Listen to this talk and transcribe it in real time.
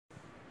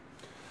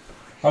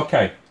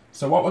Okay,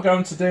 so what we're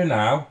going to do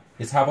now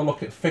is have a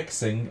look at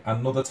fixing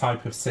another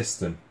type of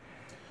system.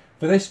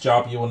 For this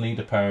job you will need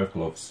a pair of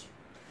gloves.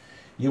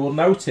 You will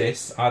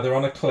notice either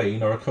on a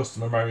clean or a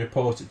customer may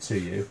report it to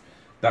you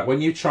that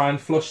when you try and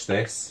flush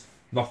this,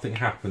 nothing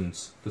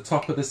happens. The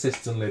top of the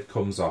cistern lid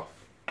comes off.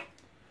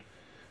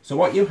 So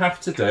what you have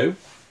to do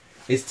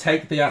is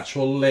take the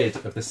actual lid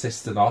of the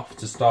cistern off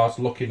to start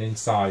looking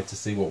inside to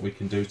see what we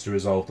can do to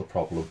resolve the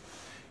problem.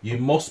 You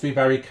must be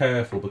very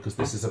careful because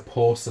this is a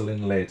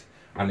porcelain lid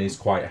and is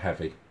quite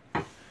heavy.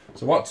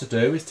 So what to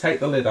do is take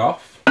the lid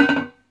off,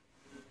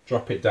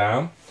 drop it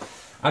down,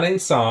 and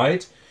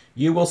inside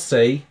you will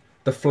see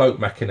the float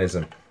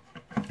mechanism.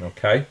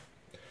 Okay,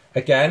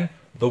 again,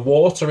 the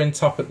water at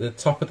the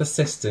top of the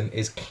cistern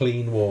is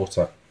clean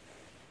water.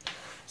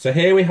 So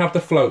here we have the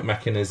float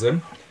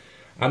mechanism,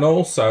 and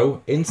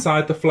also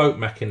inside the float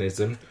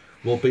mechanism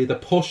will be the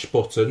push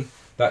button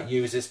that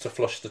uses to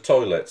flush the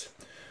toilet.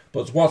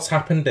 But what's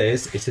happened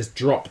is it has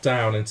dropped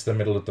down into the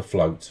middle of the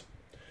float.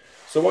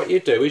 So what you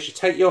do is you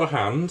take your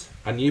hand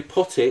and you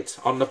put it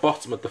on the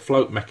bottom of the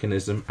float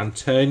mechanism and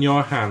turn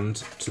your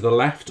hand to the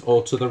left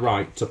or to the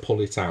right to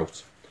pull it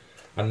out.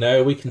 And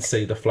there we can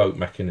see the float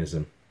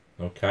mechanism.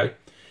 Okay,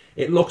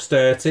 it looks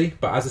dirty,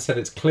 but as I said,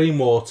 it's clean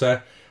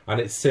water, and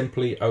it's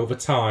simply over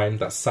time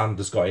that sand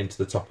has got into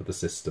the top of the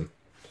system.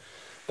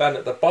 Then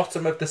at the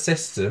bottom of the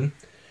system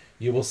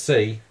you will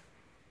see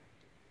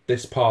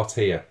this part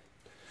here.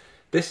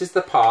 This is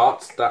the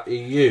part that you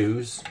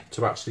use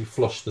to actually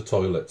flush the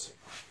toilet.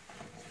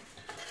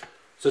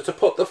 So to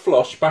put the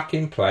flush back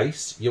in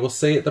place, you will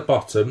see at the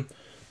bottom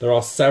there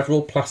are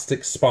several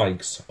plastic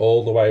spikes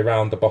all the way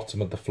around the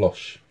bottom of the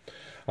flush.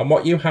 And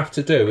what you have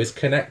to do is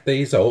connect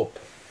these up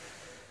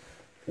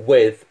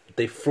with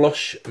the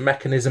flush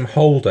mechanism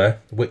holder,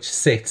 which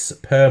sits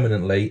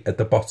permanently at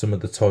the bottom of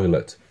the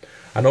toilet.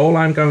 And all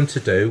I'm going to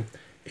do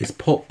is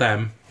put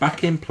them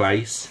back in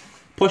place,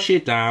 push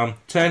it down,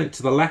 turn it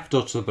to the left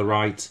or to the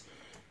right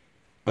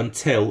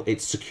until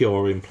it's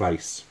secure in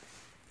place.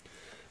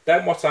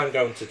 Then what I'm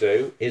going to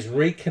do is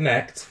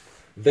reconnect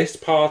this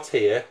part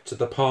here to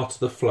the part of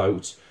the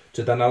float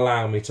to then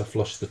allow me to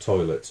flush the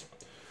toilet.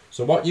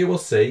 So what you will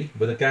see,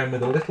 with a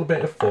little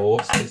bit of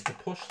force, is to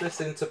push this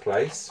into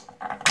place,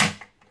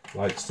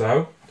 like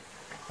so,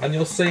 and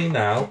you'll see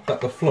now that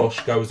the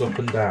flush goes up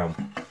and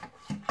down.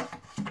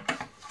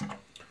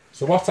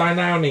 So what I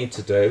now need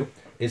to do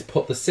is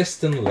put the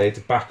cistern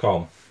lid back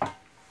on.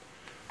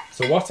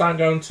 So what I'm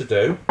going to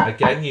do,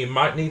 again you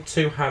might need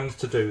two hands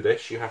to do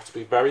this, you have to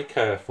be very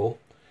careful,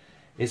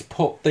 is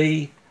put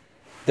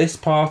this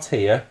part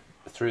here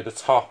through the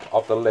top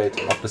of the lid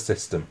of the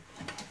cistern.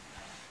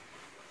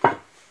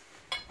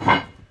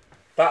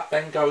 That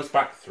then goes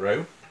back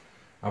through,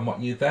 and what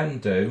you then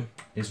do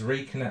is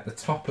reconnect the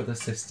top of the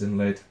cistern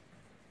lid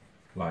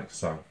like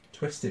so.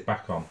 Twist it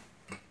back on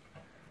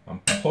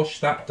and push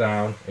that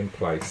down in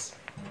place.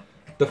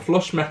 The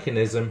flush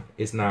mechanism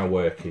is now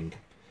working.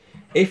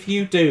 If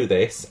you do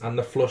this and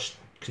the flush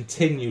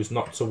continues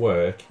not to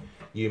work,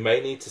 you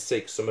may need to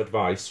seek some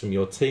advice from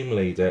your team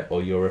leader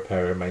or your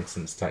repair and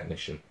maintenance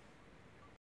technician.